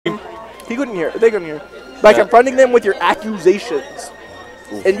He couldn't hear. They couldn't hear. By confronting them with your accusations.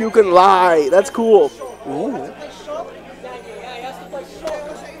 Ooh. And you can lie. That's cool. Ooh.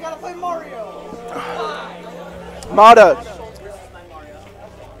 Mada.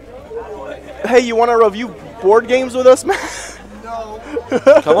 Hey, you want to review board games with us, man? No.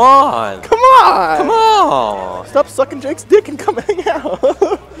 Come on. Come on. Come on. Stop sucking Jake's dick and come hang out.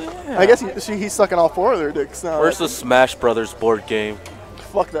 Yeah. I guess he's sucking all 4 of their dicks now. Where's the Smash Brothers board game?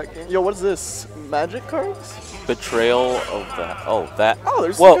 Fuck that game. Yo, what is this? Magic cards? Betrayal of that. Oh, that. Oh,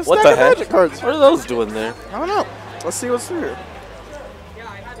 there's Whoa, like a what stack the of heck? Magic cards. What are those doing there? I don't know. Let's see what's here.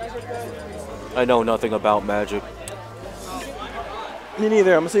 I know nothing about Magic. Me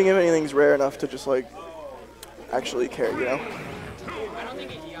neither. I'm seeing if anything's rare enough to just like actually care, you know?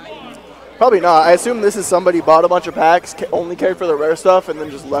 Probably not. I assume this is somebody bought a bunch of packs, only cared for the rare stuff, and then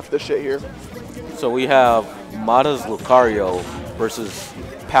just left this shit here. So we have Mada's Lucario versus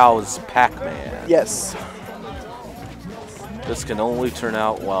Pow's Pacman. Yes. This can only turn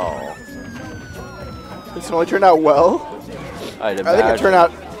out well. This can only turn out well? I think it turned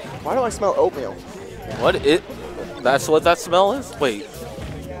out... Why do I smell oatmeal? What? That's what that smell is? Wait.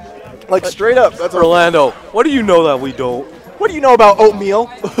 Like straight up. That's Orlando, what do you know that we don't? What do you know about oatmeal?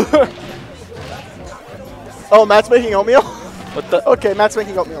 Oh, Matt's making oatmeal? What the? Okay, Matt's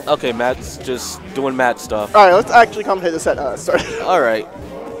making oatmeal. Okay, Matt's just doing Matt stuff. All right, let's actually commentate this set. Start. All right.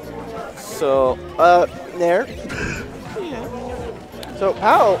 So, Nair. So,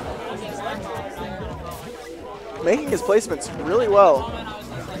 Pow making his placements really well.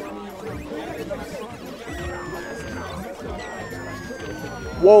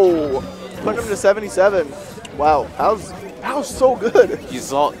 Whoa, putting him to 77. Wow, Pow's so good.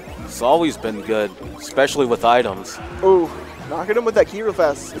 He's always been good, especially with items. Ooh, knocking him with that key real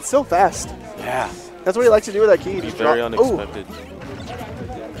fast. It's so fast. Yeah. That's what he likes to do with that key. He's very unexpected.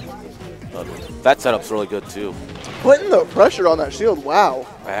 That setup's really good too. Putting the pressure on that shield, wow.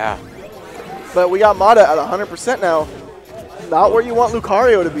 Yeah. But we got Mada at 100% now. Not where you want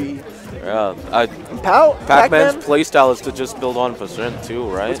Lucario to be. Yeah. Pacman's playstyle is to just build on percent too,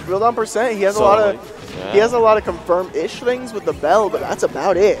 right? Just build on percent. He has a lot of he has a lot of confirmed-ish things with the bell, but that's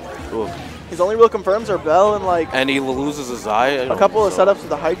about it. Ooh. His only real confirms are bell and like. And he loses his eye. A couple of setups with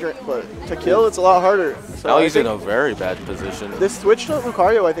the hydrant, but to kill it's a lot harder. So now he's in a very bad position. This switch to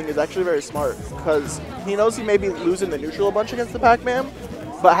Lucario I think is actually very smart because he knows he may be losing the neutral a bunch against the Pacman,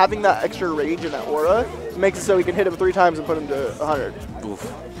 but having that extra rage and that aura makes it so he can hit him 3 times and put him to 100. Oof.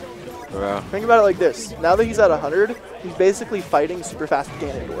 Yeah. Think about it like this. Now that he's at 100, he's basically fighting super fast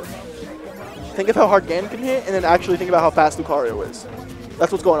Ganondorf. Think of how hard Ganon can hit, and then actually think about how fast Lucario is.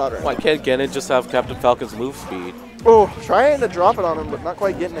 That's what's going on right now. Why can't Ganon just have Captain Falcon's move speed? Oh, trying to drop it on him, but not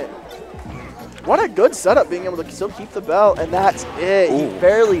quite getting it. What a good setup, being able to still keep the bell, and that's it. Ooh. He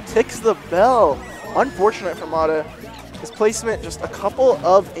barely ticks the bell. Unfortunate for Mada. His placement just a couple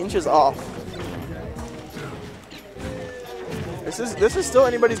of inches off. This is still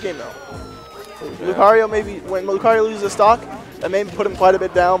anybody's game though. Yeah. Lucario maybe when Lucario loses a stock, that may put him quite a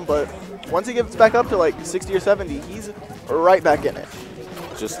bit down, but once he gets back up to like 60 or 70, he's right back in it.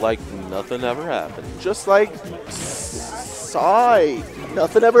 Just like nothing ever happened. Just like Sai,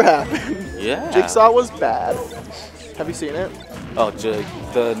 nothing ever happened. Yeah. Jigsaw was bad. Have you seen it? Oh,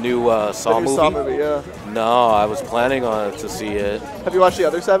 the new Saw movie? Saw movie, yeah. No, I was planning on it to see it. Have you watched the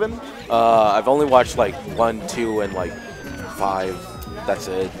other 7? I've only watched like 1, 2, and like 5. That's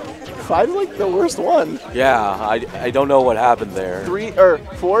it. 5 is like the worst one. Yeah, I don't know what happened there.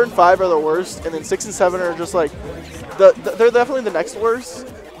 4 and 5 are the worst, and then 6 and 7 are just like they're definitely the next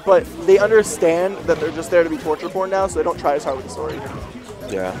worst. But they understand that they're just there to be torture porn now, so they don't try as hard with the story.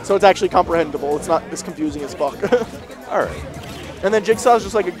 Yeah. So it's actually comprehensible. It's not as confusing as fuck. All right. And then Jigsaw's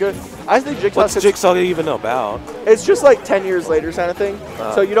just like a good. I think Jigsaw. What's Jigsaw even about? It's just like 10 years later kind of thing.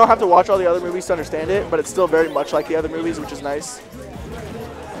 So you don't have to watch all the other movies to understand it, but it's still very much like the other movies, which is nice.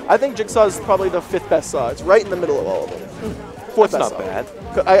 I think Jigsaw is probably the 5th best Saw. It's right in the middle of all of them. 4th That's best not Saw. bad.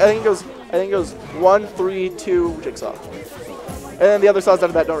 I think it goes 1, 3, 2 Jigsaw, and then the other Saws out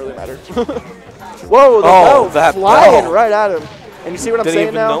of that don't really matter. Whoa! The bell that flying bell. Right at him. And you see what I'm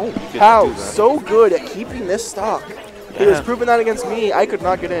saying now? How so good at keeping this stock. Yeah. He was proving that against me. I could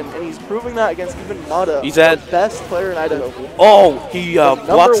not get in, and he's proving that against even Mada. He's the best player in Idaho. Oh, he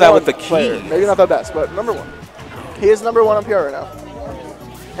blocks that with the key. Player. Maybe not the best, but number 1. He is number 1 on PR right now,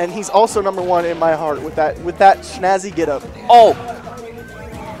 and he's also number 1 in my heart with that snazzy get up. Oh,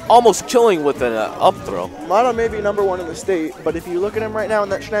 almost killing with an up throw. Mada may be number 1 in the state, but if you look at him right now in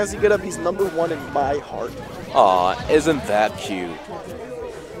that snazzy get up, he's number 1 in my heart. Aw, isn't that cute?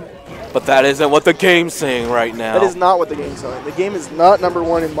 But that isn't what the game's saying right now. That is not what the game's saying. The game is not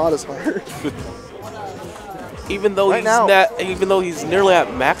 #1 in Mada's heart. Even though he's nearly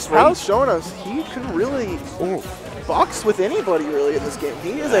at max range. Pal's showing us he can really box with anybody really in this game.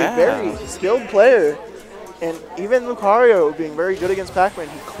 He is a very skilled player. And even Lucario being very good against Pacman,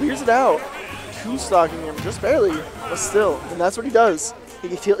 he clears it out. Two-stocking him just barely, but still. And that's what he does.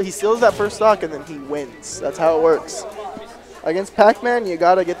 He steals that first stock and then he wins. That's how it works. Against Pacman, you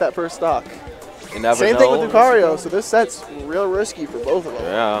gotta get that first stock. Same thing with Lucario, so this set's real risky for both of them.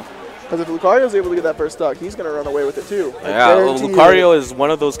 Yeah. Because if Lucario's able to get that first stock, he's gonna run away with it too. Yeah, Lucario is one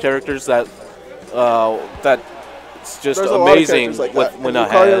of those characters that that's just There's amazing like when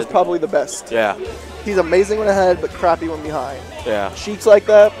ahead. Lucario's probably the best. Yeah. He's amazing when ahead, but crappy when behind. Yeah. Sheik's like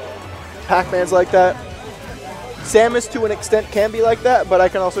that. Pacman's like that. Samus, to an extent, can be like that, but I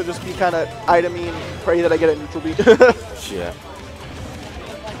can also just be kind of iteming, pray that I get a neutral beat. Yeah.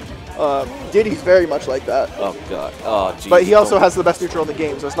 Diddy's very much like that. Oh, God. Oh, geez. But he also has the best neutral in the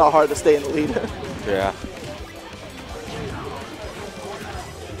game, so it's not hard to stay in the lead. Yeah.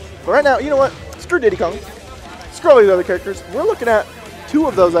 But right now, you know what? Screw Diddy Kong. Screw all these other characters. We're looking at two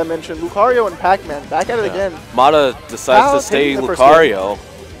of those I mentioned, Lucario and Pacman. Back at it again. Mada decides to stay Lucario.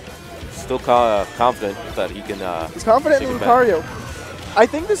 Still confident that he can. He's confident in Lucario. I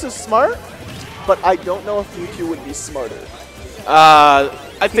think this is smart, but I don't know if Mewtwo would be smarter.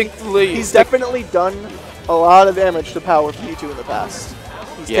 I think he's definitely done a lot of damage to Power for Mewtwo in the past.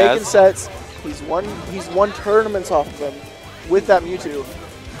 He's taken sets. He's won tournaments off of them with that Mewtwo.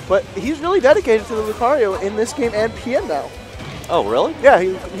 But he's really dedicated to the Lucario in this game and PM now. Oh, really? Yeah,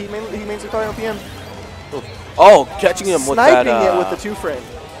 he mains Lucario on PM. Oh, catching him with that. Sniping it with the 2-frame.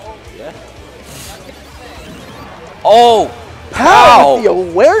 Yeah. Oh! Pow! The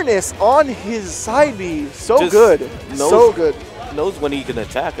awareness on his side B. So good. So good. Knows when he can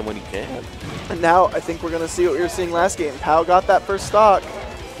attack and when he can't. And now I think we're going to see what we were seeing last game. Pal got that first stock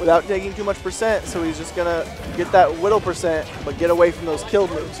without taking too much percent, so he's just going to get that whittle percent, but get away from those kill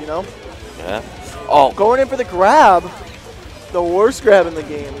moves, you know? Yeah. Oh. Going in for the grab. The worst grab in the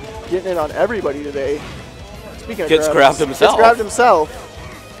game. Getting it on everybody today. Speaking of Gets grabbed himself. Gets grabbed himself.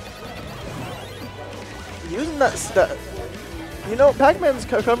 Using that, you know, Pacman's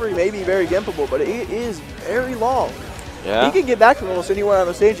recovery may be very gimpable, but it is very long. Yeah. He can get back from almost anywhere on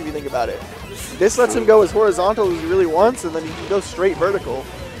the stage if you think about it. This lets him go as horizontal as he really wants, and then he can go straight vertical.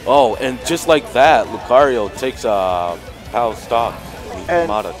 Oh, and just like that, Lucario takes Pal's stock. And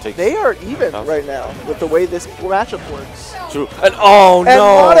Mada takes they are even right now with the way this matchup works. True. And oh no!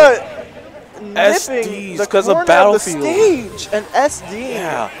 And Mada nipping the corner of the stage and SD.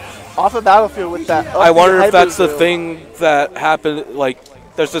 Yeah. Off of Battlefield with that. I wonder if that's the thing that happened. Like,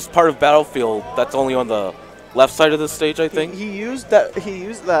 there's this part of Battlefield that's only on the left side of the stage. I think he used that. He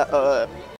used that